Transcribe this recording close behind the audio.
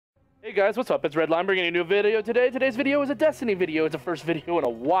Hey guys, what's up? It's Redline bringing you a new video today. Today's video is a Destiny video. It's the first video in a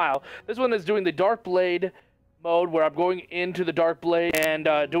while. This one is doing the Dark Blade mode where I'm going into the Dark Blade and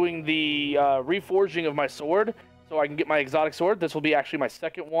doing the reforging of my sword so I can get my exotic sword. This will be actually my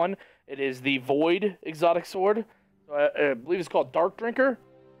second one. It is the Void exotic sword. So I believe it's called Dark Drinker.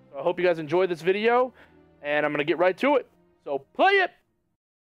 So I hope you guys enjoyed this video and I'm going to get right to it. So play it!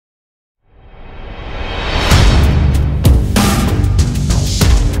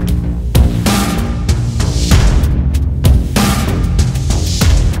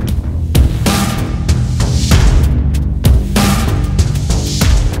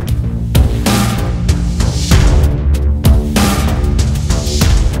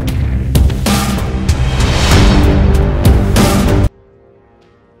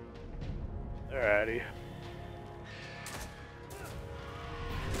 Alrighty.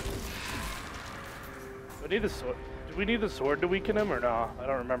 Do we need the sword to weaken him or no? I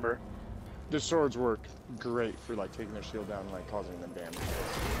don't remember. The swords work great for like taking their shield down and like causing them damage.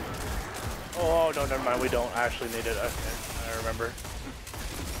 Oh no, never mind. We don't actually need it. Okay, I remember.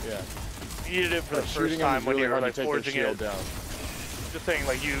 Yeah. You needed it for the first time when you were like forging it. Down. Just saying,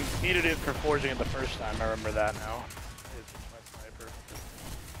 like you needed it for forging it the first time. I remember that now. It's my sniper.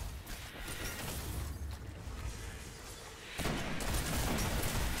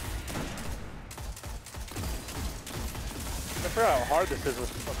 I forgot how hard this is with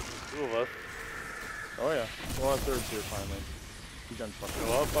fucking two of us. Oh yeah. Well, our third's here finally. He's done fucking.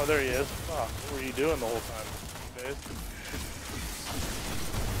 Go up. Oh, there he is. Fuck. What were you doing the whole time? Okay.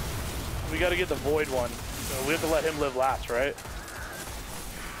 We gotta get the Void one. So we have to let him live last, right?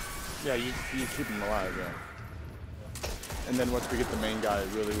 Yeah, you keep him alive, yeah. And then once we get the main guy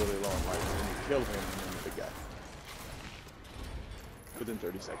really low on life, then you kill him and then the big guy. Within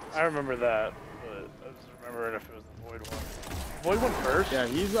 30 seconds. I remember that, but I just remembering if it was the Void one. Void one first? Yeah,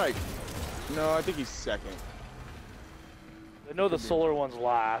 he's like, no, I think he's second. I know the solar one's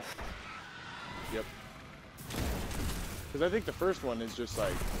last. Yep. Because I think the first one is just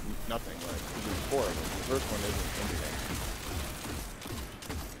like nothing, like there's four of them. The first one isn't anything,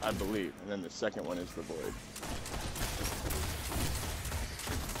 I believe, and then the second one is the Void.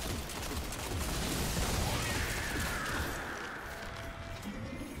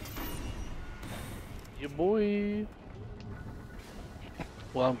 Yeah, boy.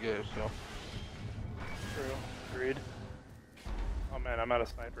 Well, I'm good, so. True. Agreed. Oh man, I'm out of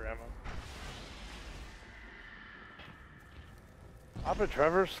sniper ammo. Stop it,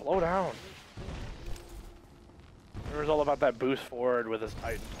 Trevor. Slow down. Trevor's all about that boost forward with his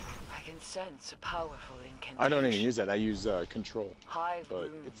Titan. I can sense a powerful incantation. I don't even use that. I use control. Hive but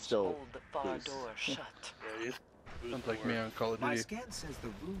runes it's still hold the far boost. door shut. Yeah, he's Sounds like me on Call of My Duty. scan says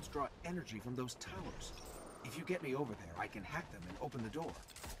the runes draw energy from those towers. If you get me over there, I can hack them and open the door.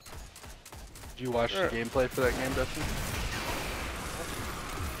 Did you watch the gameplay for that game, Dustin?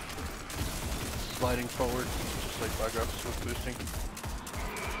 Sliding forward, just like Black Ops with boosting.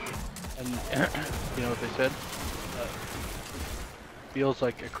 And you know what they said? Feels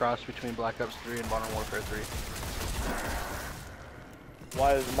like a cross between Black Ops 3 and Modern Warfare 3.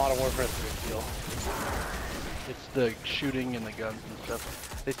 Why is Modern Warfare 3 feel? It's the shooting and the guns and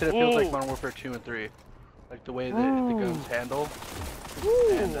stuff. They said it feels like Modern Warfare 2 and 3. Like the way that the guns handle,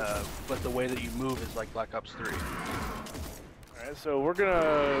 and but the way that you move is like Black Ops 3. Alright, so we're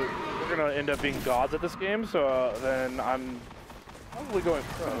gonna end up being gods at this game, so then I'm probably going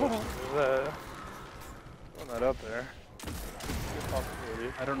pro. Throwing that up there. Good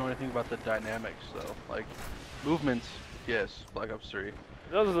possibility. I don't know anything about the dynamics though. Like movements, yes, Black Ops 3.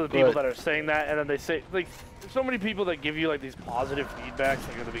 Those are the people that are saying that, and then they say, like, there's so many people that give you like these positive feedbacks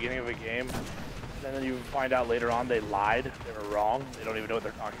like at the beginning of a game, and then you find out later on they lied, they were wrong, they don't even know what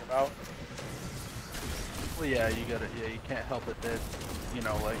they're talking about. Well, yeah, you can't help it that, you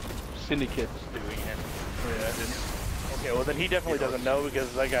know, like, Syndicate's doing it. Yeah. Okay, well then he definitely doesn't know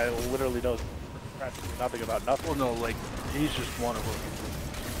because that guy literally knows practically nothing about nothing. Well, no, like, he's just one of them.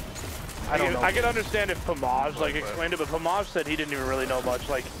 I can understand if Pomage like explained it, but Pomage said he didn't even really know much.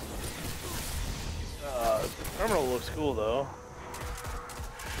 Like, the terminal looks cool though.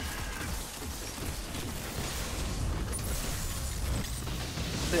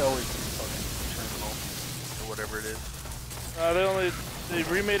 They always do fucking terminal or whatever it is. They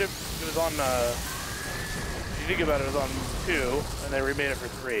remade it. It was on. If you think about it, it was on 2, and they remade it for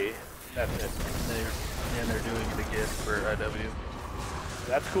 3. That's it. And they're doing it again for IW.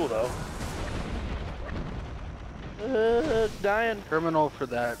 That's cool though. Dying. Terminal for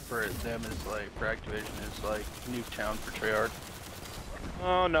that, for them is like, for Activision is like Nuketown for Treyarch.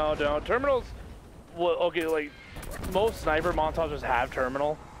 Oh no, don't. Terminals, well, okay, like most sniper montages have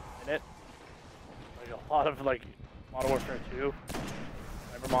terminal, in it. Like a lot of like Modern Warfare 2.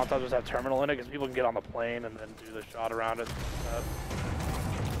 Remember montages have terminal in it because people can get on the plane and then do the shot around it.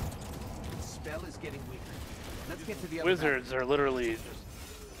 Spell is getting weaker. Let's get to the other Wizards are literally just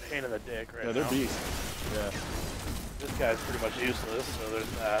a pain in the dick right now. Yeah, they're beasts. Yeah. This guy's pretty much useless, so there's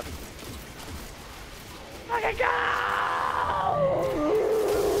that. Fucking go!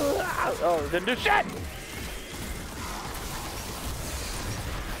 Oh, didn't do shit!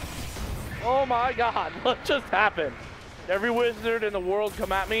 Oh my god, what just happened? Did every wizard in the world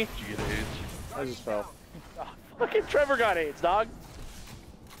come at me? Did you get AIDS? I just fell. Oh, fucking Trevor got AIDS, dog.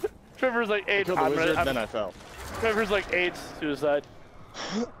 Trevor's like AIDS. I killed the wizard, then I fell. Trevor's like AIDS, suicide.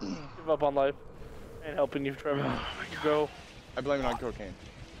 Give up on life. Ain't helping you, Trevor. Oh go. I blame it on cocaine.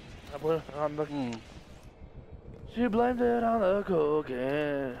 I blame it on the... She blamed it on the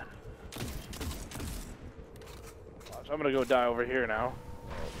cocaine. Watch, I'm gonna go die over here now.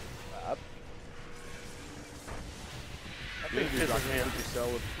 I think this is me. Sell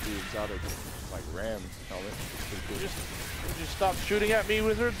with the exotic, like Rams helmet. Could you stop shooting at me,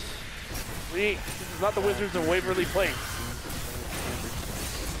 wizards? This is not the wizards of Waverly Place.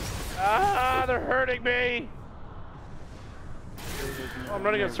 Ah, they're hurting me! Oh, I'm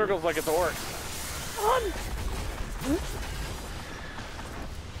running in circles like it's a orc. Run!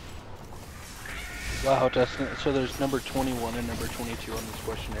 Wow, Dustin. So there's number 21 and number 22 on this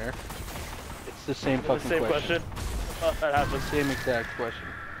questionnaire. It's the same fucking Same question. Oh, that happens. Same exact question.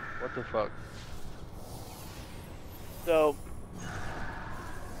 What the fuck? So,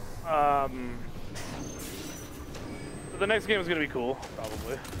 the next game is gonna be cool,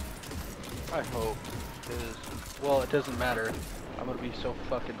 probably. I hope. Well, it doesn't matter. I'm gonna be so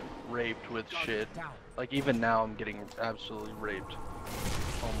fucking raped with shit. Like, even now I'm getting absolutely raped.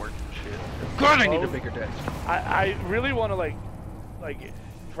 Homework and shit. God, I need a bigger desk. I really want to like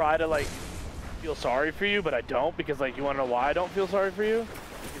try to like feel sorry for you, but I don't, because like, you want to know why I don't feel sorry for you?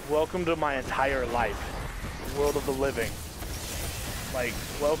 Welcome to my entire life, the world of the living. Like,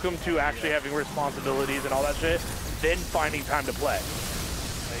 welcome to actually having responsibilities and all that shit, then finding time to play.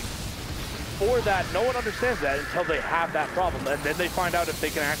 Like, before that, no one understands that until they have that problem, and then they find out if they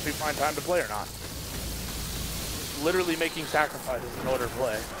can actually find time to play or not. Literally making sacrifices in order to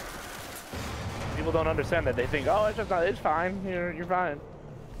play. People don't understand that. They think, oh, it's just not, it's fine. You're fine.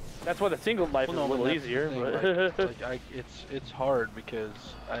 That's why the single life is a little easier. But it's hard because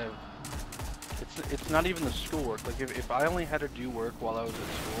it's not even the schoolwork. Like, if I only had to do work while I was at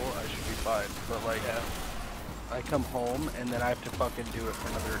school, I should be fine. But like, I come home and then I have to fucking do it for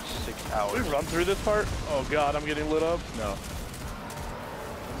another 6 hours. Did we run through this part? Oh god, I'm getting lit up. No.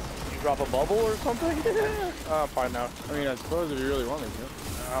 You drop a bubble or something? Oh, I'm fine now. I mean, I suppose if you really want me to. No,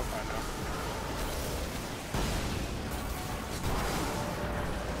 I'm fine now.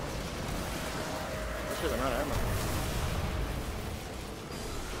 Shit, I'm out of ammo.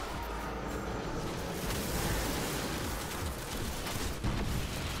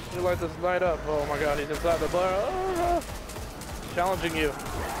 You light this light up. Oh my god, he's inside the bar. Oh, challenging you.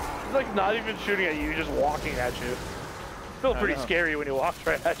 He's like not even shooting at you, he's just walking at you. Still pretty scary when he walks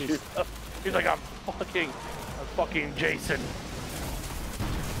right at you. He's like, I'm fucking Jason.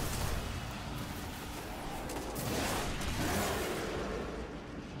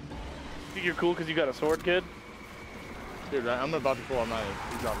 Think you're cool because you got a sword, kid? Dude, I'm about to pull out my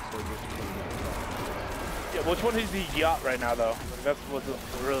exotic sword just to Yeah, which one is he got right now, though? Like, that's what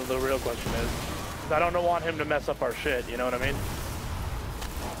the real question is. I don't want him to mess up our shit, you know what I mean?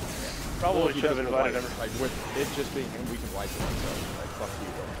 Probably should have invited him. Like, with it just being him, we can wipe it ourselves. Like, fuck you,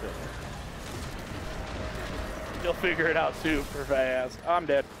 bro. You'll figure it out super fast. I'm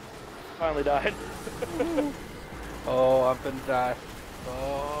dead. Finally died. Oh, I'm gonna die.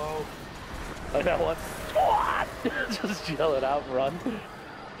 Oh. I know what. Just yell it out and run.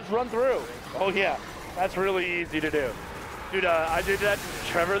 Just run through. Oh yeah, that's really easy to do. Dude, I did that to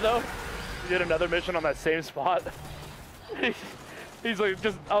Trevor though. He did another mission on that same spot. He's like,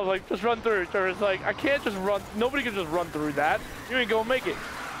 I was like, just run through. Trevor's like, I can't just run. Nobody can just run through that. You ain't gonna make it.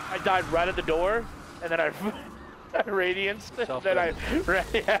 I died right at the door, and then I radianced, then I ran,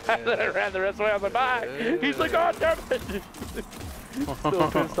 then I ran the rest of the way. I was like, bye. He's like, oh, damn it.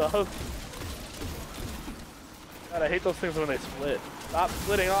 Still pissed off. God, I hate those things when they split. Stop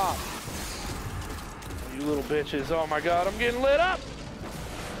splitting off. You little bitches. Oh my god, I'm getting lit up.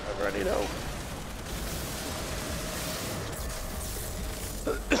 I already know.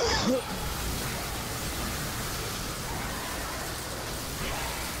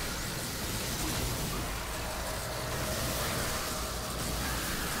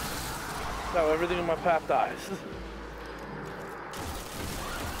 So everything in my path dies.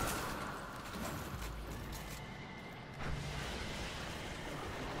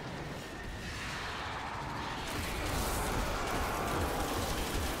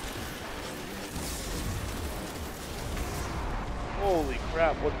 Holy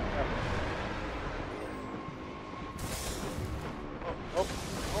crap, what the crap?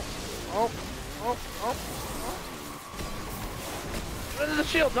 Oh. Where is the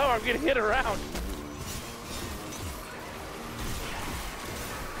shield? No, I'm getting hit around.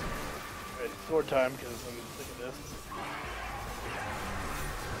 Alright, sword time, because I'm sick of this.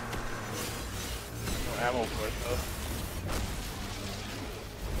 No ammo for it, though.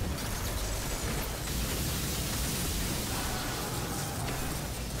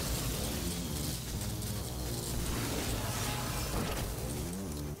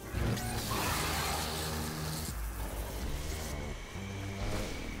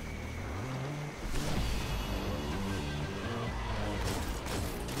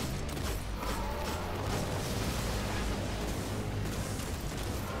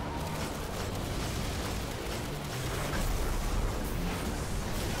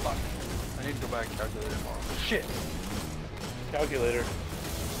 I need to go back and calculate it more. Shit! Calculator.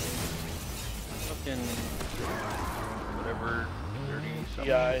 Fucking whatever, 30 something.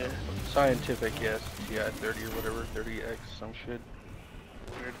 Yeah. Scientific, yes. TI 30 or whatever, 30x, some shit.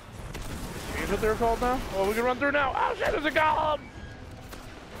 Weird. Change what they're called now? Oh, we can run through now. Oh shit, there's a golem!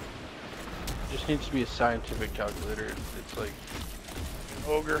 Just needs to be a scientific calculator. It's like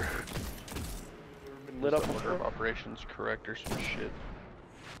Ogre. Been lit up the order of before? operations correct or some shit.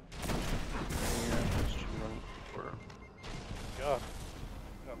 Yeah, that's just one for. God.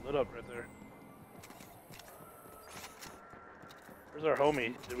 Got lit up right there. Where's our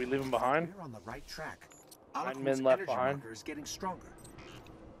homie? Did we leave him behind? We're on the right track. 9 men left energy behind. marker is getting stronger.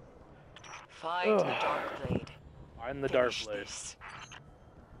 Find the dark blade. Find the dark Finish blade. this.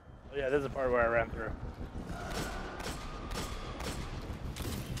 Oh yeah, this is the part where I ran through.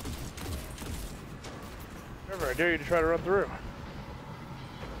 Trevor, I dare you to try to run through.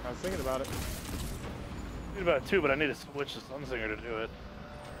 I was thinking about it. I need about it too, but I need to switch to Sunsinger to do it.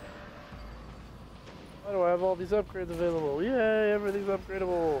 Why do I have all these upgrades available? Yay, everything's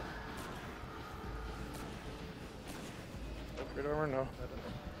upgradable. Upgrade armor? No. No.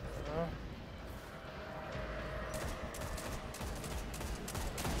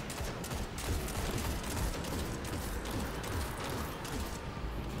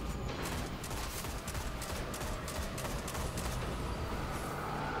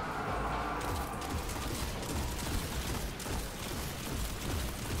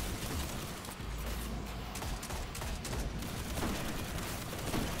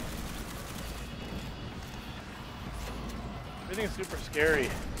 Everything's super scary.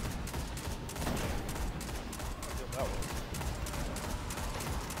 That one.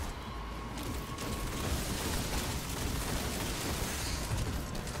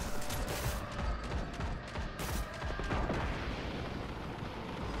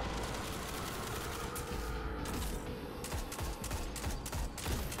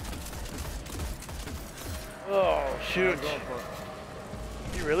 Oh shoot!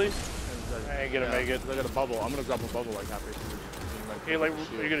 You really? I ain't gonna make it. I got a bubble. I'm gonna drop a bubble like halfway through. Okay, like,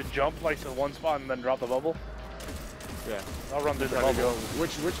 are you gonna jump like to one spot and then drop the bubble? Yeah. I'll run through the Try to bubble. go.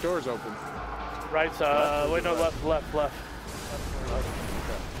 Which door's open? Right, wait, no, left. Okay.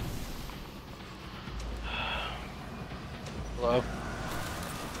 Hello?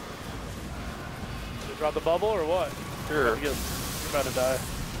 Did you drop the bubble or what? Sure. You're about to die.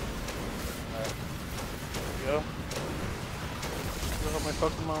 Alright. There you go. Go help my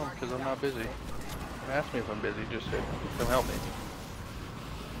fucking mom, because I'm not busy. Don't ask me if I'm busy, just say, come help me.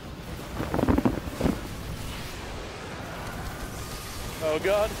 Oh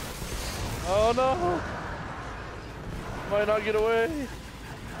god. Oh no! Might not get away.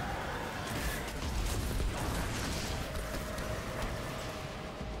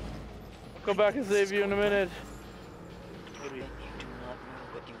 I'll come back and save you in a minute. Maybe. Then you do not know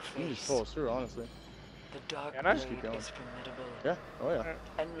what you You face. just pull us through, honestly. The dark Can I? blade Keep going. is formidable. Yeah. Oh yeah.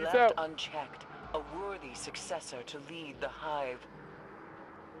 And Peace left out. unchecked, a worthy successor to lead the hive.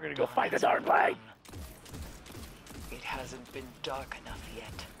 We're gonna go fight the dark blade. It hasn't been dark enough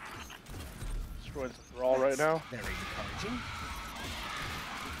yet. Destroying the thrall right now. Very encouraging.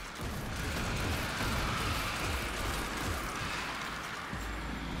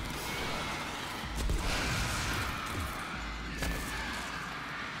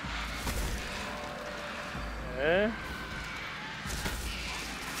 Okay.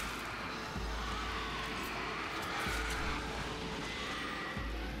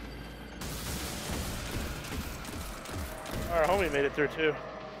 Our homie made it through too.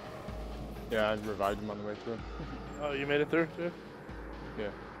 Yeah, I revived him on the way through. Oh, you made it through too? Yeah.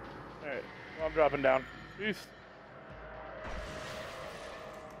 Alright, well, I'm dropping down. Peace.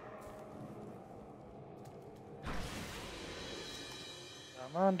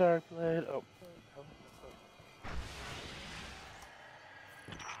 Come on, Darkblade. Oh.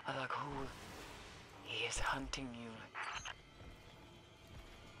 Alakul, he is hunting you.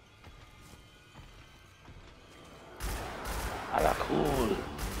 Alakul.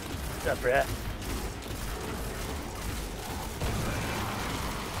 What's up, Brett?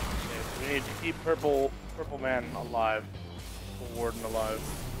 Okay, so we need to keep Purple Man alive. Purple Warden alive.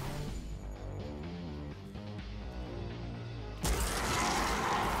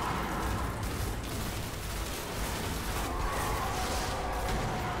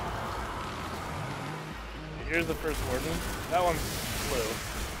 Here's the first Warden. That one's blue.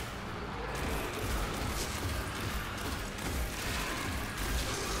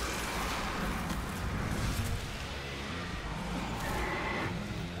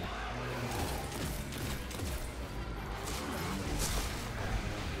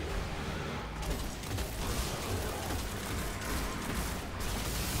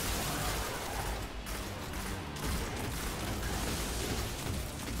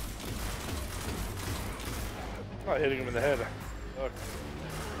 Not hitting him in the head. Look.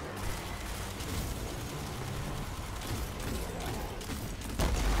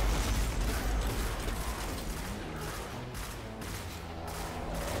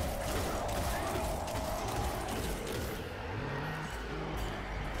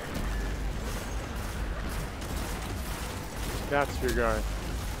 That's your guy.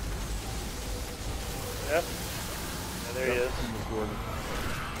 Yeah? Yeah, there he is. Gordon.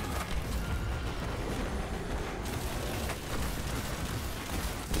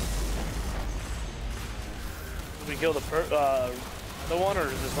 Did we kill the one, or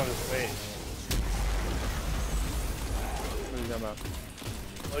is this one just wait? What are you talking about?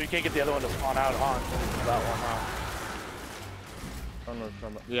 Oh, you can't get the other one to spawn out on that one, huh? I don't know what you're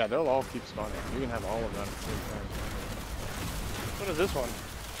talking about. Yeah, they'll all keep spawning. You can have all of them at the same time. What is this one?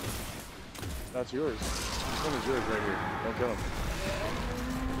 That's yours. This one is yours right here. Don't kill him.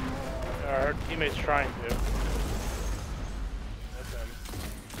 Our teammate's trying to. That's him.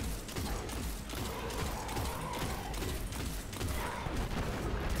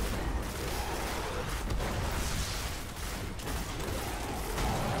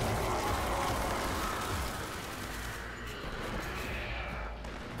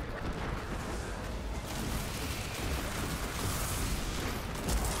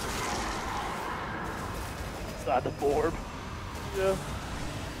 Inside the board. Yeah.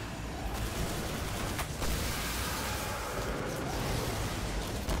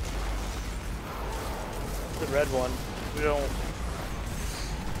 The red one. We don't.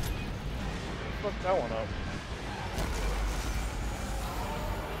 Fuck that one up.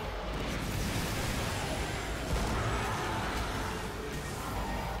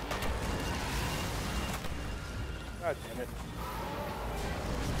 God damn it.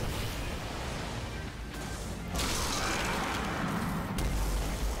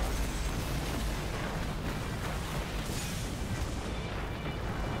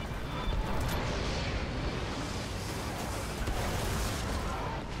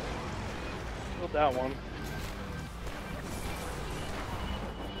 Killed that one.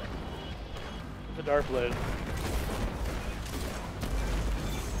 The Darkblade.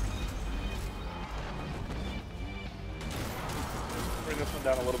 Bring this one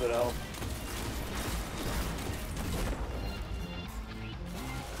down a little bit of health.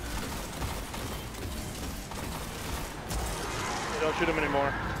 Hey, don't shoot him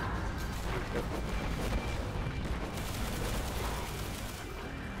anymore.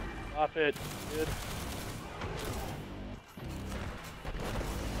 Stop it, dude.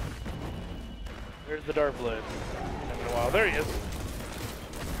 There's the Darkblade. In a while. There he is.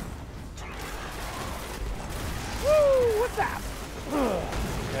 Woo! What's that?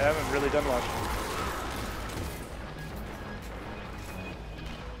 Yeah, I haven't really done much.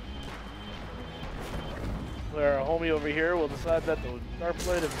 Where our homie over here will decide that the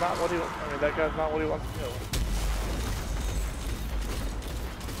Darkblade is not what he wants. I mean, that guy's not what he wants to kill.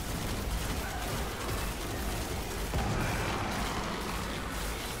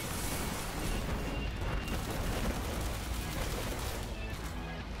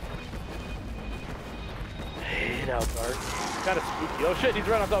 Out, Dark. Kind of spooky. Oh shit, he's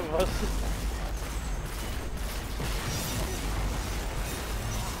right on top of us.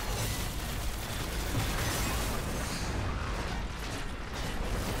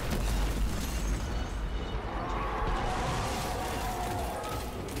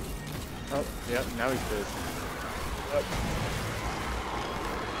 Oh, yeah, now he's pissed. Yep.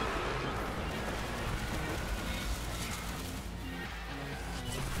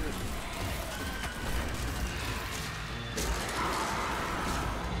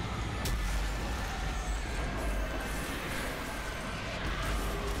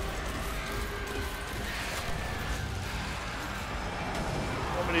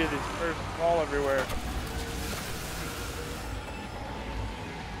 All everywhere.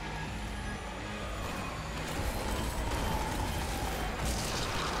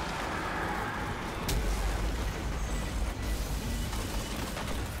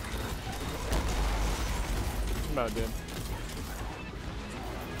 I'm about dead.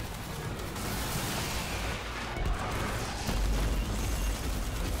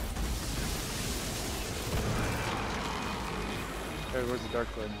 Hey, where's the dark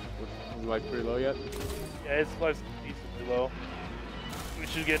blade? Is the life pretty low yet? Yeah, his life's decently low. We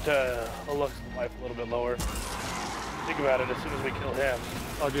should get Lux's life a little bit lower. Think about it, as soon as we kill him.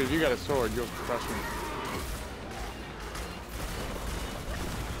 Oh, dude, if you got a sword, you'll crush me.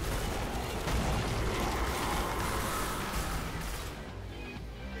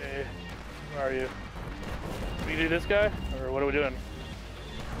 Okay, where are you? We do this guy, or what are we doing?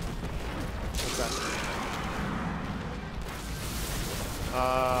 What's that?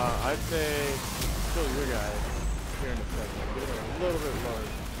 I'd say kill your guy here in a second. Get him a little bit lower.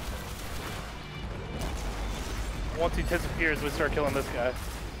 Once he disappears, we start killing this guy. And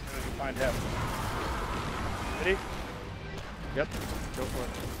we can find him. Ready? Yep, go for it.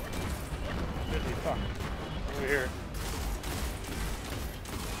 Busy, fuck. Over here.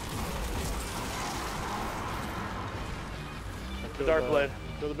 The dark blade.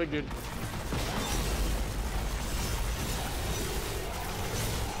 Kill the big dude.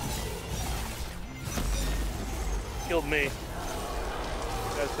 Killed me. You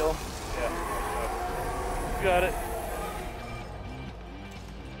guys kill him? Yeah. Got it.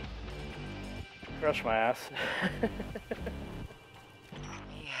 Crush my ass.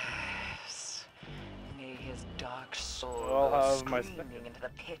 Yes. May his dark soul I'll go have my screaming into the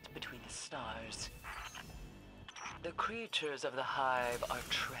pit between the stars. The creatures of the hive are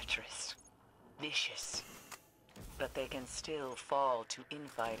treacherous, vicious, but they can still fall to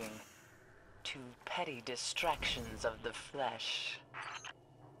infighting, to petty distractions of the flesh.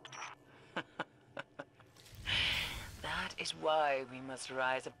 That is why we must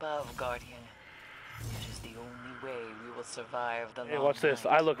rise above, Guardian. It is the only way we will survive the Hey, long watch this.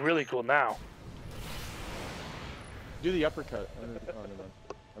 night. I look really cool now. Do the uppercut. Oh, never mind.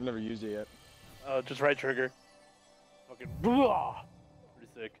 I've never used it yet. Just right trigger. Fucking blah.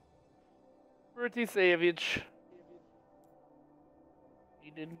 Pretty sick. Pretty savage.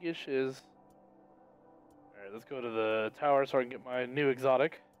 He didn't get shiz. Alright, let's go to the tower so I can get my new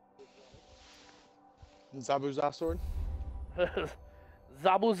exotic. Zabuza sword?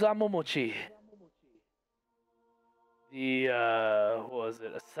 Zabuzamomochi. The, what was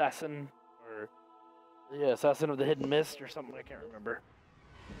it? Assassin? Or, yeah, Assassin of the Hidden Mist or something, I can't remember.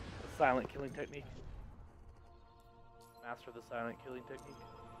 The silent killing technique. Master of the silent killing technique.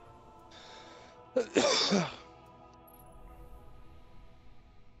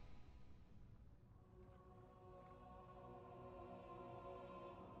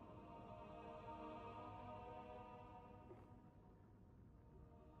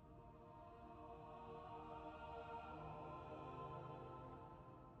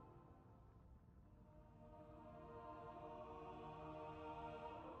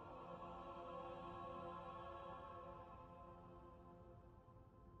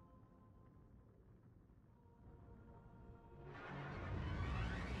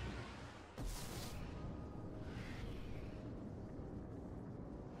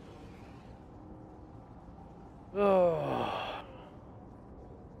 Oh.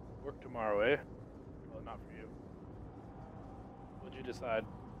 Work tomorrow, eh? Well, not for you. What'd you decide?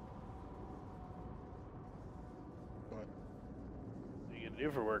 What? What are you gonna do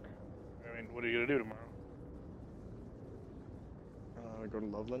for work? I mean, what are you gonna do tomorrow? Go to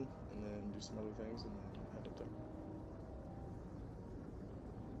Loveland and then do some other things and then head up there.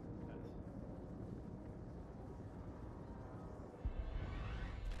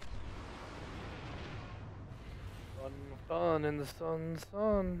 Fun, fun in the sun,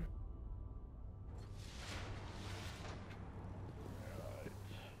 sun. Alright.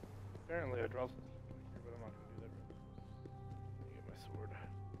 Apparently I dropped some here, but I'm not gonna do that. Let me get my sword.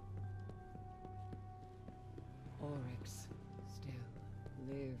 Oryx still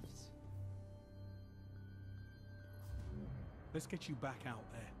lives. Let's get you back out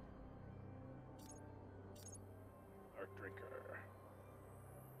there. Dark Drinker.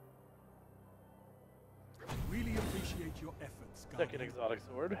 Really appreciate your efforts, guys. Second exotic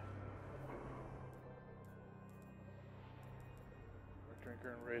sword. Dark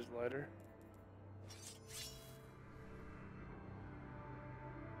Drinker and Raised Lighter.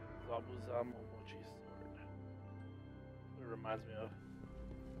 Zabuzamomochi sword. What it reminds me of.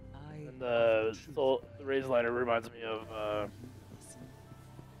 And the Raised Lighter reminds me of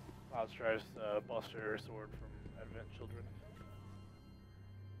Cloud Strife's Buster sword from Advent Children.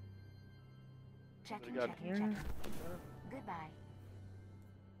 Checking, What do we got checking, here? checking. Goodbye.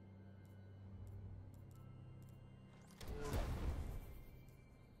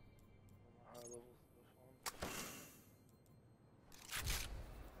 High level stuff on.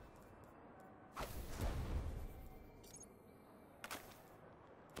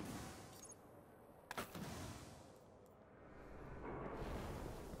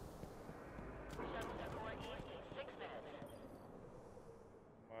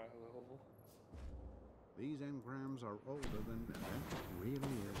 My level. These engrams are older than ever. Really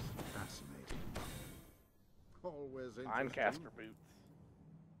is fascinating. Always interesting. Minecaster boots.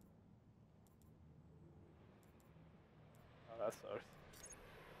 Oh, that sucks.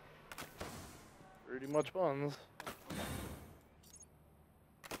 Pretty much buns.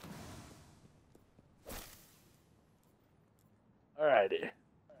 Alrighty.